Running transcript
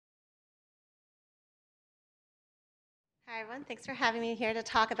Hi, everyone. Thanks for having me here to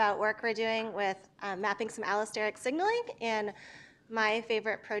talk about work we're doing with mapping some allosteric signaling in my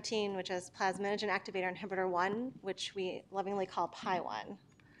favorite protein, which is plasminogen activator inhibitor 1, which we lovingly call Pi1.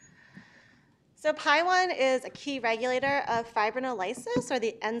 So Pi1 is a key regulator of fibrinolysis, or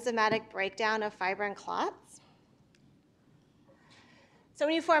the enzymatic breakdown of fibrin clots. So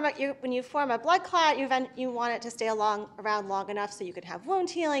when you form a blood clot, you want it to stay around long enough so you can have wound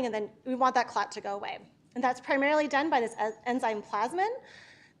healing, and then we want that clot to go away. And that's primarily done by this enzyme plasmin.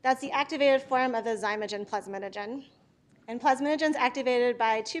 That's the activated form of the zymogen plasminogen. And plasminogen is activated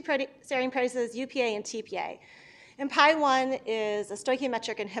by two serine proteases, UPA and TPA. And Pi1 is a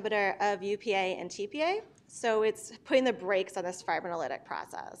stoichiometric inhibitor of UPA and TPA, so it's putting the brakes on this fibrinolytic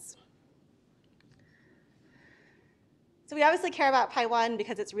process. So we obviously care about Pi1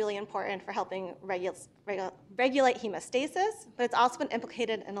 because it's really important for helping regulate hemostasis, but it's also been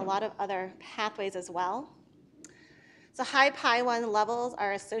implicated in a lot of other pathways as well. So high Pi1 levels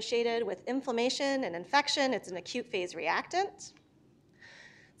are associated with inflammation and infection. It's an acute phase reactant.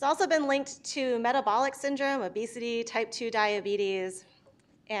 It's also been linked to metabolic syndrome, obesity, type 2 diabetes,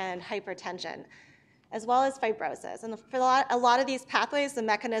 and hypertension, as well as fibrosis. And for a lot of these pathways, the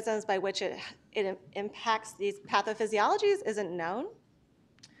mechanisms by which it impacts these pathophysiologies isn't known.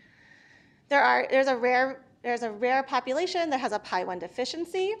 There's a rare population that has a Pi1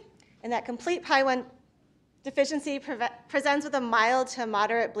 deficiency, and that complete Pi1 deficiency presents with a mild to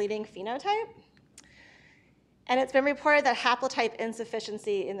moderate bleeding phenotype. And it's been reported that haplotype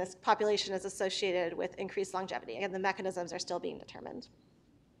insufficiency in this population is associated with increased longevity, and the mechanisms are still being determined.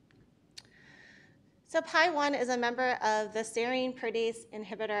 So Pi1 is a member of the serine protease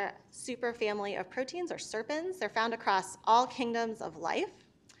inhibitor superfamily of proteins, or serpins. They're found across all kingdoms of life.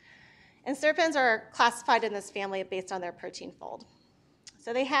 And serpins are classified in this family based on their protein fold.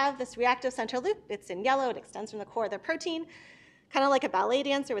 So they have this reactive central loop. It's in yellow. It extends from the core of the protein, kind of like a ballet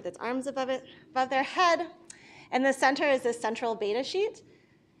dancer with its arms above their head. And the center is this central beta sheet.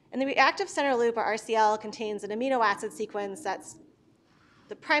 And the reactive center loop, or RCL, contains an amino acid sequence that's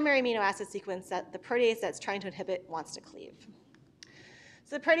the primary amino acid sequence that the protease that's trying to inhibit wants to cleave.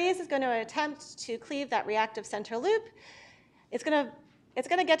 So the protease is going to attempt to cleave that reactive center loop. It's going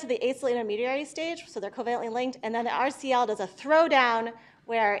to get to the acyl intermediary stage, so they're covalently linked, and then the RCL does a throwdown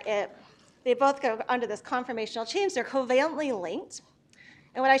where they both go under this conformational change. They're covalently linked.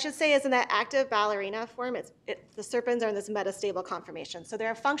 And what I should say is in that active ballerina form, the serpins are in this metastable conformation. So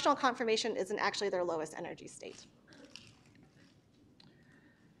their functional conformation isn't actually their lowest energy state.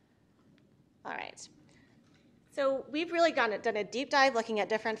 All right. So we've really done a deep dive looking at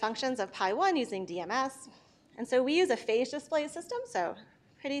different functions of Pi1 using DMS. And so we use a phage display system, so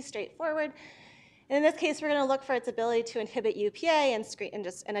pretty straightforward. And in this case, we're going to look for its ability to inhibit UPA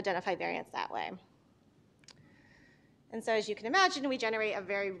and identify variants that way. And so as you can imagine, we generate a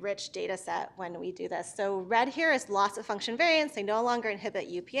very rich data set when we do this. So red here is loss of function variants. They no longer inhibit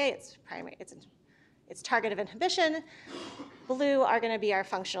UPA. It's target of inhibition. Blue are going to be our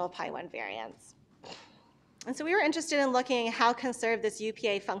functional Pi1 variants. And so we were interested in looking at how conserved this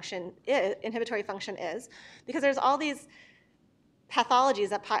UPA inhibitory function is, because there's all these pathologies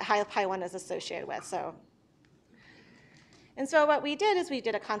that high Pi1 is associated with. So what we did is we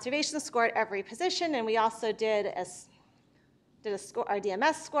did a conservation score at every position, and we also did our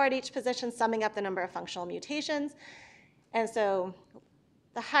DMS score at each position, summing up the number of functional mutations. And so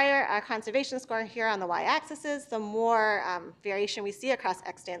the higher our conservation score here on the y-axis is, the more variation we see across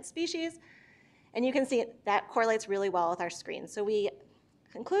extant species. And you can see that correlates really well with our screen. So we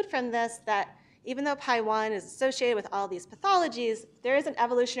conclude from this that even though Pi1 is associated with all these pathologies, there is an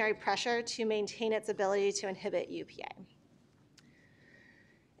evolutionary pressure to maintain its ability to inhibit UPA.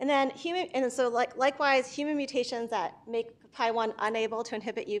 And then likewise, human mutations that make Pi1 unable to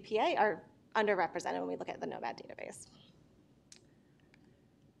inhibit UPA are underrepresented when we look at the NOMAD database.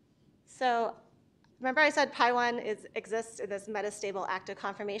 So remember I said Pi1 exists in this metastable active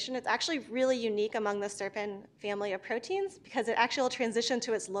conformation. It's actually really unique among the serpin family of proteins because it actually will transition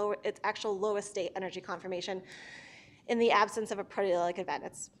to its actual lowest state energy conformation in the absence of a proteolytic event.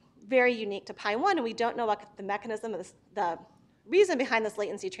 It's very unique to Pi1, and we don't know what the mechanism of the reason behind this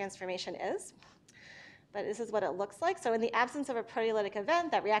latency transformation is. But this is what it looks like. So in the absence of a proteolytic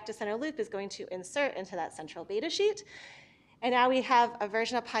event, that reactive center loop is going to insert into that central beta sheet. And now we have a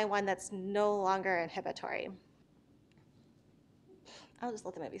version of Pi1 that's no longer inhibitory. I'll just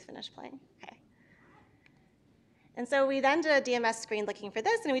let the movie finish playing. Okay. And so we then did a DMS screen looking for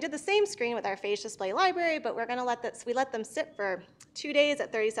this, and we did the same screen with our phage display library, but we're going to we let them sit for 2 days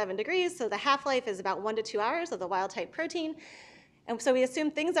at 37 degrees, so the half-life is about 1 to 2 hours of the wild-type protein. And so we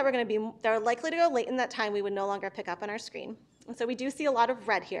assume things that are likely to go late in that time we would no longer pick up on our screen. And so we do see a lot of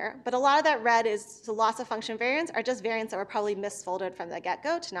red here, but a lot of that red is the loss of function variants are just variants that were probably misfolded from the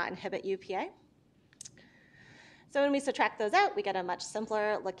get-go to not inhibit UPA. So when we subtract those out, we get a much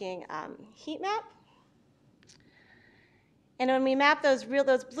simpler looking heat map. And when we map those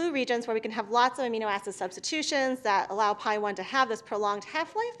blue regions where we can have lots of amino acid substitutions that allow pi1 to have this prolonged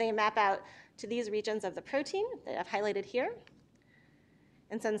half-life, they map out to these regions of the protein that I've highlighted here.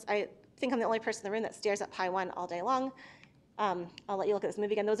 And since I think I'm the only person in the room that stares at pi1 all day long, I'll let you look at this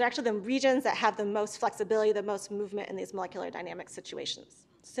movie again. Those are actually the regions that have the most flexibility, the most movement in these molecular dynamic simulations.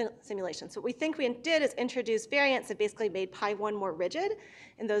 So what we think we did is introduce variants that basically made pi1 more rigid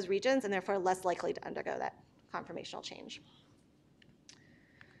in those regions and therefore less likely to undergo that conformational change.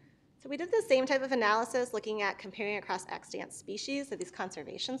 So we did the same type of analysis looking at comparing across extant species of these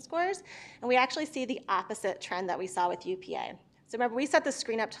conservation scores, and we actually see the opposite trend that we saw with UPA. So remember, we set the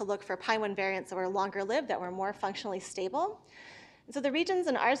screen up to look for pi1 variants that were longer lived, that were more functionally stable. And so the regions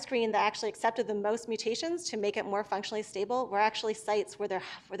in our screen that actually accepted the most mutations to make it more functionally stable were actually sites where the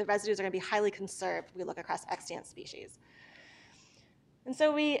residues are going to be highly conserved if we look across extant species. And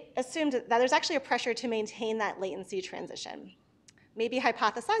so we assumed that there's actually a pressure to maintain that latency transition. Maybe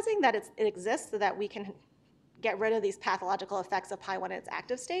hypothesizing that it exists so that we can get rid of these pathological effects of pi1 in its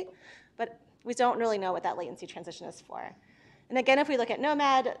active state, but we don't really know what that latency transition is for. And again, if we look at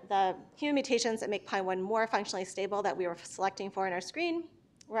NOMAD, the human mutations that make pi1 more functionally stable that we were selecting for in our screen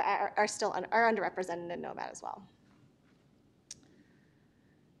are still underrepresented in NOMAD as well.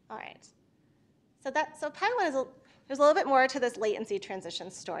 All right. So pi1 there's a little bit more to this latency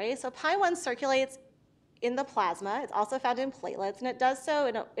transition story. So pi1 circulates in the plasma. It's also found in platelets, and it does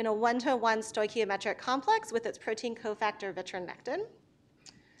so in a one-to-one stoichiometric complex with its protein cofactor vitronectin.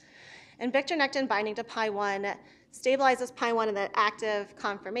 And vitronectin binding to pi1 stabilizes pi1 in the active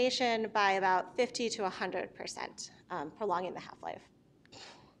conformation by about 50 to 100%, prolonging the half-life.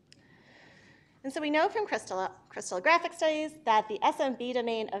 And so we know from crystallographic studies that the SMB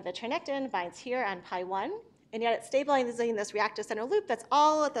domain of vitronectin binds here on pi1, and yet it's stabilizing this reactive center loop that's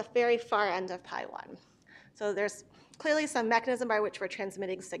all at the very far end of pi1. So there's clearly some mechanism by which we're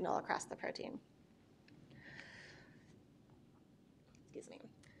transmitting signal across the protein. Excuse me.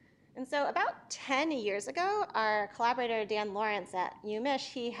 And so about 10 years ago, our collaborator Dan Lawrence at UMich,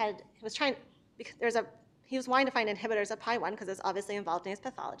 he was wanting to find inhibitors of pi1 because it's obviously involved in these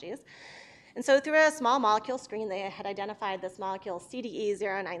pathologies. And so through a small molecule screen, they had identified this molecule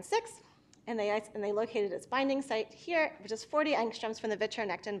CDE096, and they located its binding site here, which is 40 angstroms from the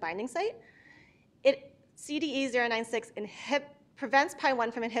vitronectin binding site. CDE096 prevents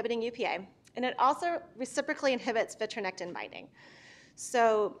pi1 from inhibiting UPA, and it also reciprocally inhibits vitronectin binding.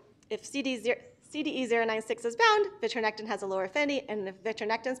 So if CDE096 is bound, vitronectin has a lower affinity, and if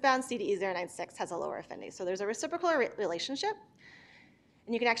vitronectin is bound, CDE096 has a lower affinity. So there's a reciprocal relationship,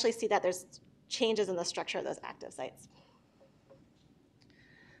 and you can actually see that there's changes in the structure of those active sites.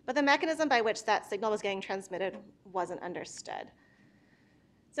 But the mechanism by which that signal was getting transmitted wasn't understood.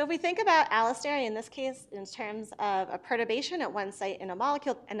 So if we think about allostery in this case in terms of a perturbation at one site in a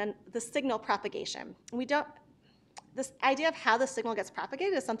molecule and then the signal propagation, this idea of how the signal gets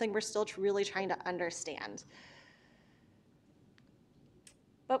propagated is something we're still really trying to understand.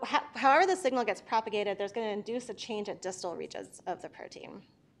 But however the signal gets propagated, there's going to induce a change at distal regions of the protein.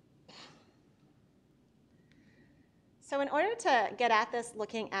 So in order to get at this,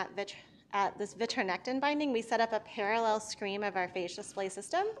 looking at this vitronectin binding, we set up a parallel screen of our phage display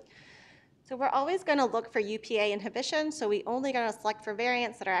system. So we're always going to look for UPA inhibition, so we're only going to select for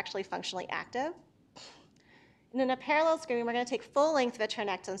variants that are actually functionally active. And in a parallel screen, we're going to take full-length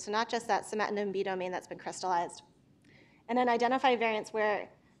vitronectin, so not just that cimetinib B domain that's been crystallized, and then identify variants where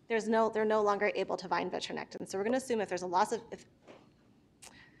they're no longer able to bind vitronectin. So we're going to assume if there's a loss of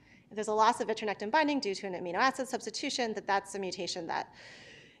vitronectin binding due to an amino acid substitution, that's a mutation that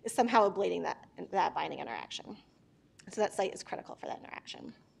is somehow ablating that binding interaction. So that site is critical for that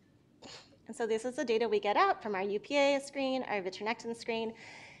interaction. And so this is the data we get out from our UPA screen, our vitronectin screen,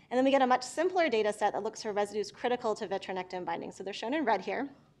 and then we get a much simpler data set that looks for residues critical to vitronectin binding. So they're shown in red here.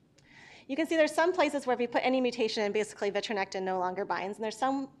 You can see there's some places where if we put any mutation in, basically vitronectin no longer binds, and there's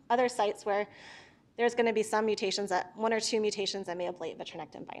some other sites where there's going to be some mutations, one or two mutations that may ablate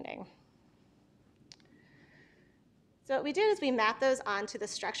vitronectin binding. So what we did is we mapped those onto the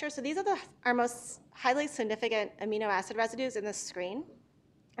structure. So these are our most highly significant amino acid residues in this screen.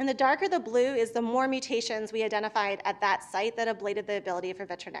 And the darker the blue is the more mutations we identified at that site that ablated the ability for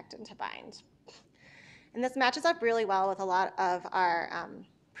vitronectin to bind. And this matches up really well with a lot of our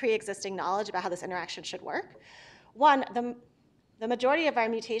pre-existing knowledge about how this interaction should work. One, the majority of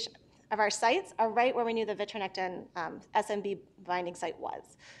our sites are right where we knew the vitronectin SMB binding site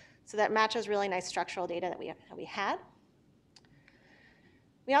was. So that matches really nice structural data that we had.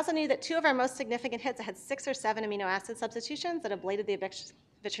 We also knew that 2 of our most significant hits had 6 or 7 amino acid substitutions that ablated the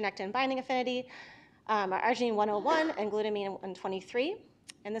vitronectin binding affinity, are arginine 101 and glutamine 123.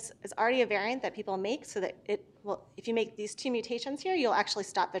 And this is already a variant that people make so that if you make these 2 mutations here, you'll actually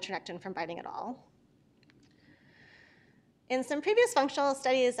stop vitronectin from binding at all. In some previous functional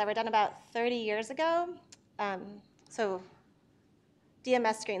studies that were done about 30 years ago, so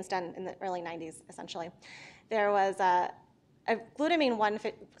DMS screens done in the early 90s, essentially, there was a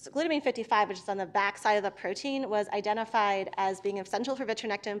glutamine 55, which is on the back side of the protein, was identified as being essential for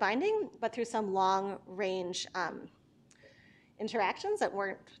vitronectin binding, but through some long-range interactions that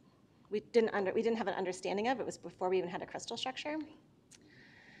we didn't have an understanding of. It was before we even had a crystal structure.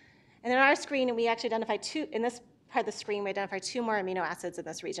 And in our screen, we actually identified 2, in this part of the screen, we identified 2 more amino acids in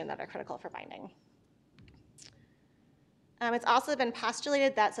this region that are critical for binding. It's also been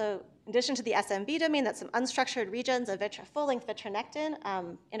postulated that, so in addition to the SMB domain, that some unstructured regions of full-length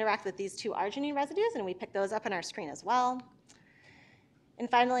vitronectin interact with these 2 arginine residues, and we picked those up on our screen as well. And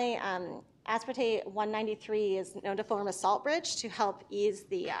finally, aspartate 193 is known to form a salt bridge to help ease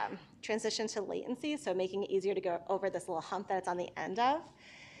the transition to latency, so making it easier to go over this little hump that it's on the end of.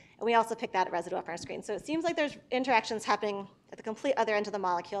 And we also picked that residue up on our screen. So it seems like there's interactions happening at the complete other end of the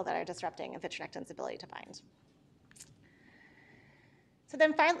molecule that are disrupting vitronectin's ability to bind. So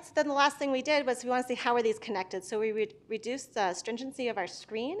then the last thing we did was we want to see how are these connected. So we reduced the stringency of our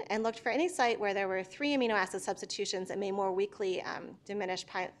screen and looked for any site where there were 3 amino acid substitutions that may more weakly diminish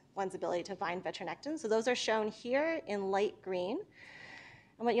Pi1's ability to bind vitronectin. So those are shown here in light green.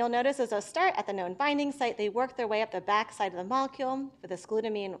 And what you'll notice is they'll start at the known binding site. They work their way up the back side of the molecule for this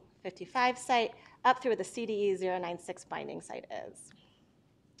glutamine 55 site up through where the CDE 096 binding site is.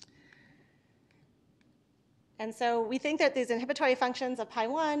 And so we think that these inhibitory functions of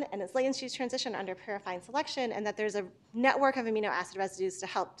Pi1 and its latency transition under purifying selection, and that there's a network of amino acid residues to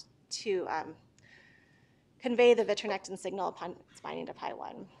help to convey the vitronectin signal upon its binding to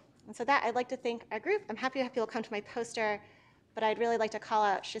Pi1. And so that, I'd like to thank our group. I'm happy to have people come to my poster, but I'd really like to call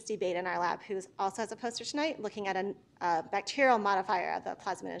out Shisti Bate in our lab, who also has a poster tonight looking at a bacterial modifier of the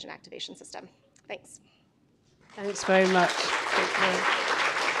plasminogen activation system. Thanks. Thanks very much.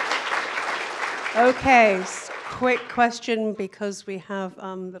 Okay, quick question because we have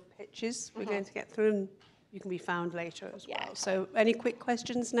the pitches we're going to get through, and you can be found later as well. So any quick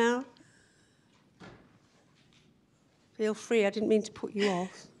questions now? Feel free, I didn't mean to put you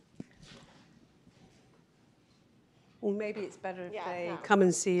off. Or maybe it's better if they come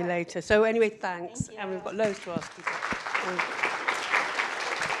and see you later. So anyway, thanks. And we've got loads to ask you.